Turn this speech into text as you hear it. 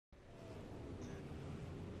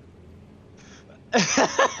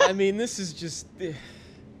I mean, this is just...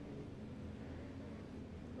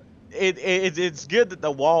 It's good that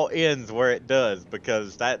the wall ends where it does,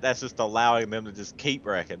 because that's just allowing them to just keep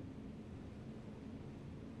wrecking.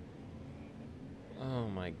 Oh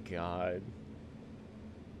my god.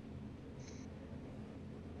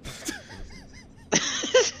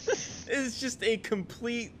 It's just a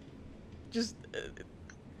complete... Just...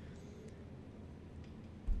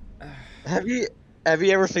 Have you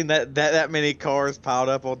ever seen that many cars piled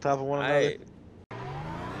up on top of one another?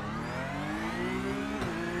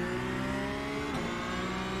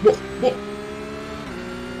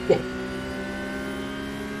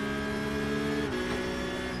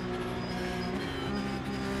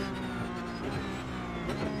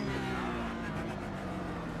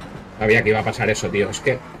 Sabía que iba a pasar eso, tío. Es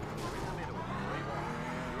que...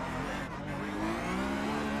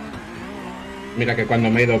 Mira que cuando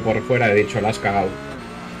me he ido por fuera he dicho, la has cagado.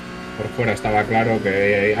 Por fuera estaba claro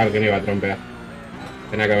que alguien iba a trompear.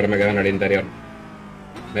 Tenía que haberme quedado en el interior.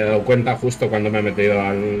 Me he dado cuenta justo cuando me he metido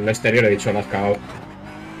al exterior, he dicho, la has cagado.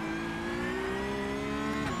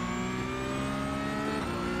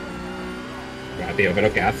 Ya, tío,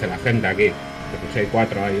 pero ¿qué hace la gente aquí? Que pues hay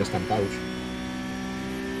 4 ahí estampados.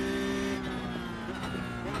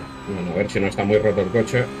 Bueno, a ver si no está muy roto el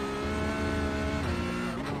coche.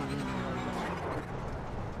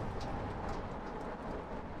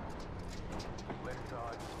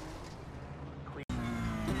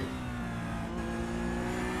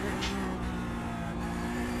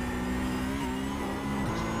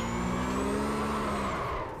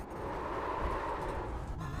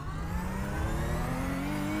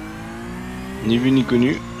 Ni vu ni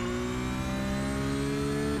connu.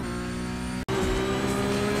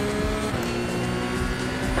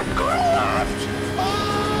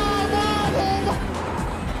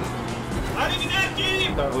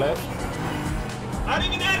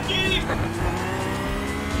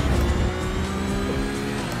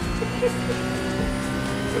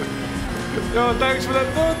 Yo, thanks for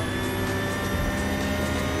that thought.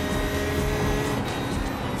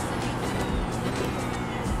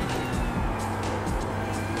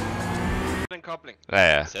 Ja,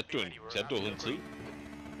 ja. Satte du uden tid?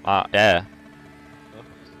 Ah, ja, ja.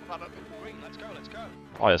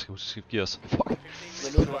 Jeg skal huske at skifte gears. Fuck.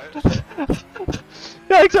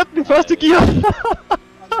 Jeg har ikke sat den i første gear.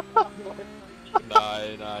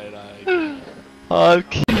 Nej. Hold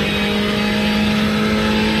kæft.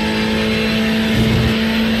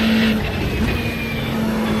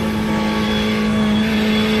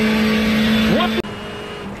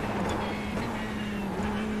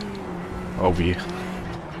 Over here.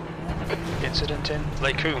 Incident in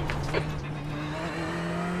Lacoon.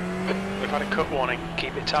 We've had a cut warning.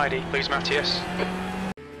 Keep it tidy, please, Matthias.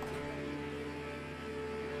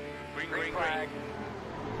 Green flag.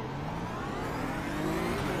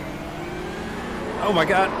 Oh my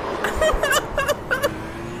god.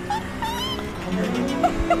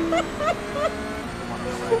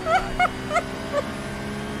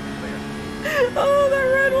 Oh, that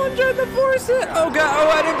red one tried to force it! Oh god, oh,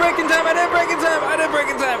 I didn't brake in time, I didn't brake in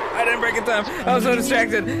time! I was so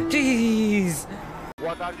distracted! Jeez!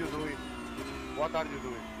 What are you doing?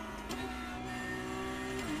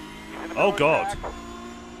 Oh god.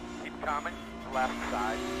 Keep coming, left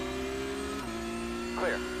side.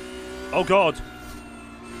 Clear. Oh god.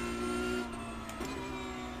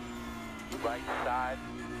 Right side.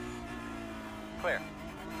 Clear.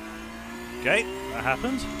 Okay, that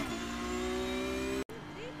happened.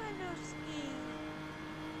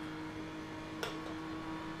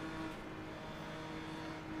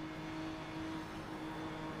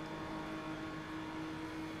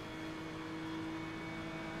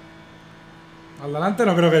 Al delante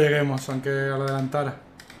no creo que lleguemos, aunque al adelantara.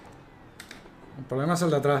 El problema es el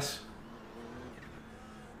de atrás.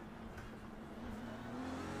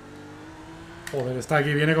 Joder, está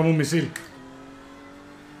aquí, viene como un misil.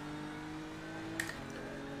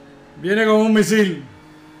 Viene como un misil.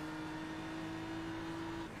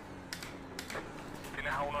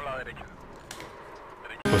 Tienes a uno a la derecha.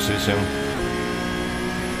 Posición.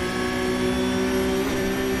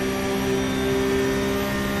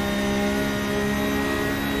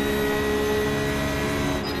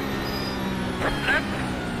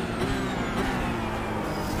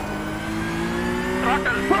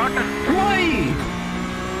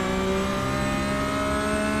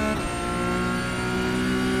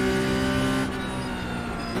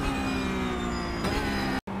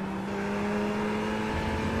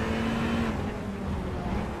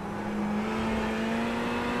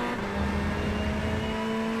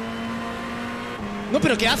 No,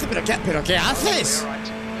 pero ¿qué hace? ¿Pero qué haces?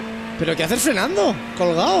 ¿Pero qué haces frenando?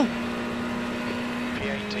 Colgado.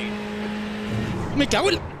 Me cago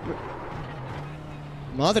en...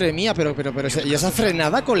 Madre mía, pero, ¿y esa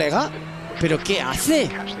frenada, colega? ¿Pero qué hace?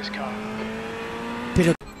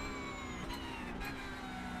 Pero...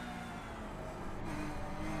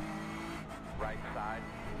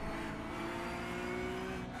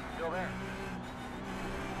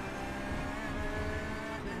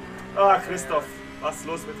 Ah, Christoph, was ist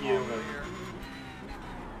los mit dir, Junge?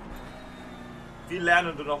 Wie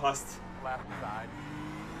lernen du noch hast? Left side.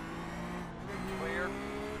 Clear. In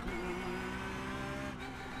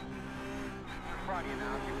front of you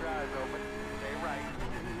now, keep your eyes open. Stay right.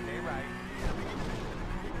 Stay right.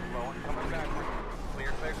 Slow and coming backward.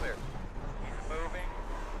 Clear, clear, clear. He's moving.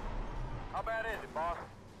 How bad is it, boss?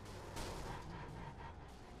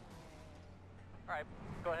 Alright,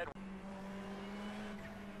 go ahead.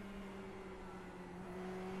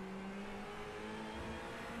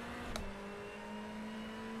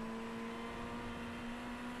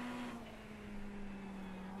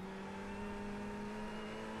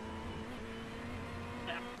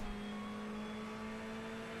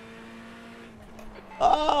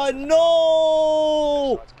 Oh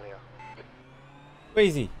no!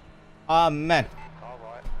 Crazy. Ah man.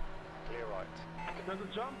 Alright. Clear right. There's a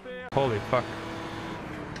jump here. Holy fuck.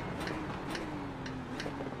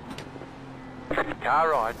 Car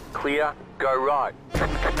right. Clear. Go right.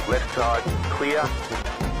 Left side. Clear.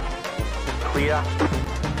 Clear.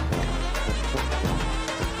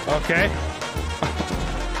 Okay.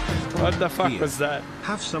 What the fuck was that?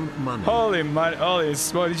 Have some money. Holy money. Holy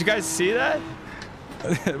smoke. Did you guys see that?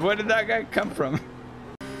 Where did that guy come from?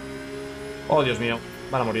 Oh, Dios mío,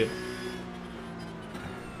 van a morir.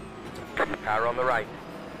 Car on the right.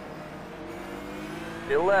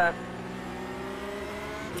 Still left.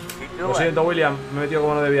 Keep to the Lo left. siento, William, me he metido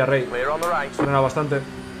como no debía, Rey. Clear on the right. Suena bastante.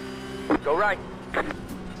 Go right.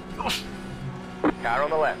 Car on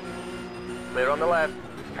the left. Clear on the left.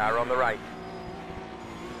 Car on the right.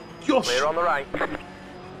 Dios. Clear on the right.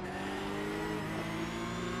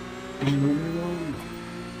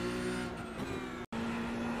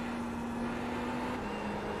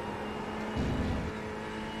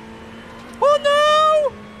 Oh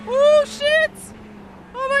no! Oh shit!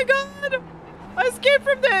 Oh my god! I escaped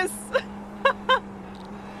from this!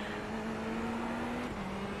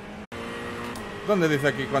 ¿Dónde dice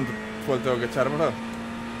aquí cuánto fuel tengo que echar, bro?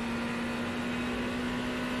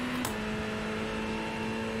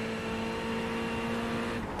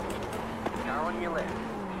 Car on your left.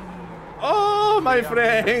 ¡Oh, my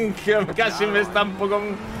friend! Que casi me estampo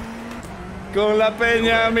con la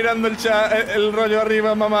peña mirando el rollo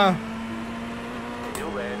arriba, mamá.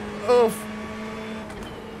 Uf.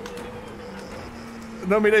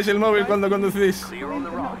 No miréis el móvil cuando conducís. Clear on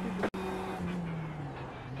the right.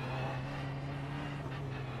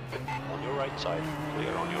 On your right side,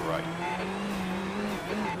 clear on your right.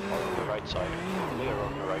 On your right side, clear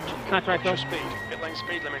on your right. That's right, What's your speed? Pit lane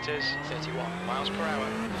speed limit is 31 miles per hour.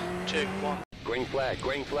 2, 1. Green flag,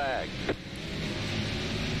 green flag.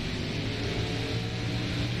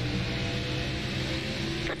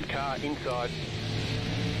 Car inside.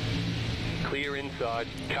 Clear inside.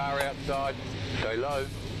 Car outside. Go low.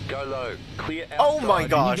 Go low. Clear outside. Oh my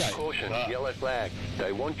gosh. Caution. Yellow flag.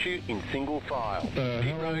 They want you in single file.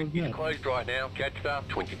 Pit road is closed right now. Catch up.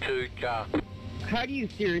 22 car. How do you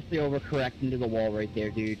seriously overcorrect into the wall right there,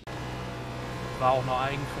 dude? War auch nur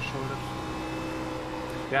eigenverschuldet.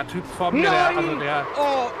 Der Typ vor mir, der...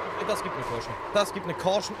 Oh, das gibt eine Caution. Das gibt eine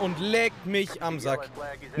Caution und legt mich am Sack.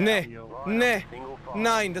 Nee, nee,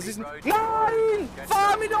 nein, das ist ein... Nein!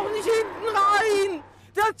 Fahr mir doch nicht hinten rein!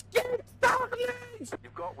 Das gibt's doch nicht!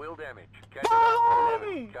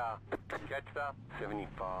 Warum?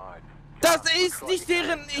 Das ist nicht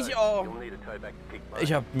deren...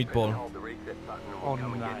 Ich hab Meatball. Oh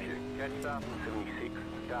nein.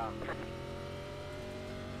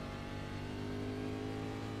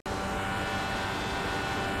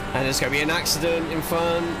 And there's going to be an accident in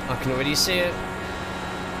front. I can already see it.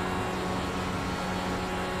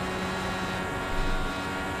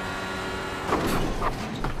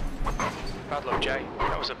 Bad luck, Jay.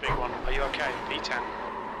 That was a big one. Are you okay? P10.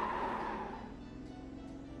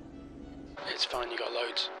 It's fine, you got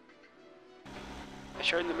loads. They're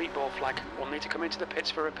showing the meatball flag. We'll need to come into the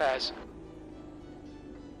pits for repairs.